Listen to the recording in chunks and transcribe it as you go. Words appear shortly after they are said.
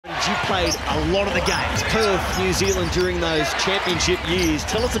played a lot of the games. Perth, New Zealand during those championship years.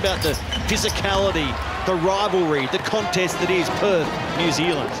 Tell us about the physicality, the rivalry, the contest that is Perth, New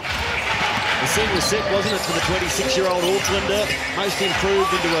Zealand. The scene was set, wasn't it, for the 26-year-old Aucklander, most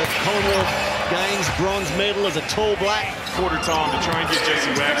improved into a Commonwealth Games bronze medal as a tall black. Quarter time to try and get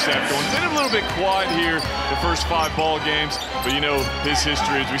Jesse Wagstaff going. Been a little bit quiet here the first 5 ball games, but you know his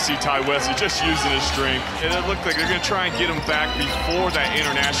history as we see Tai Wesley just using his strength. And it looked like they're going to try and get him back before that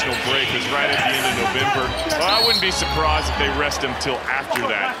international break is right at the end of November. But I wouldn't be surprised if they rest him till after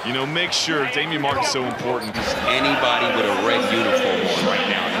that. You know, make sure Damian Martin's so important. Anybody with a red uniform on right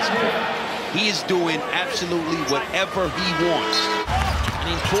now in this court. He is doing absolutely whatever he wants. An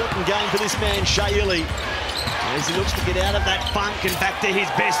important game for this man, Shaili, as he looks to get out of that funk and back to his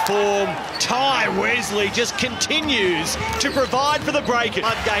best form. Tai Wesley just continues to provide for the breakers.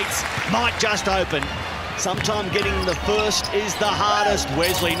 Floodgates might just open. Sometime getting the first is the hardest.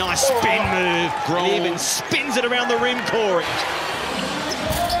 Wesley, nice spin move. And he even spins it around the rim core.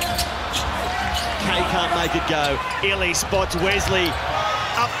 Kay can't make it go. Illy spots Wesley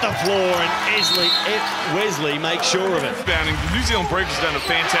up the floor, and Wesley makes sure of it. The New Zealand Breakers done a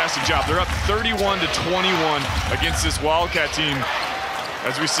fantastic job. They're up 31-21 against this Wildcat team.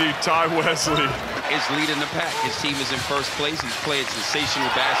 As we see Tai Wesley is leading the pack. His team is in first place. He's playing sensational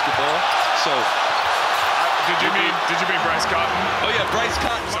basketball. So, did you mean Bryce Cotton? Oh yeah, Bryce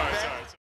Cotton. Sorry.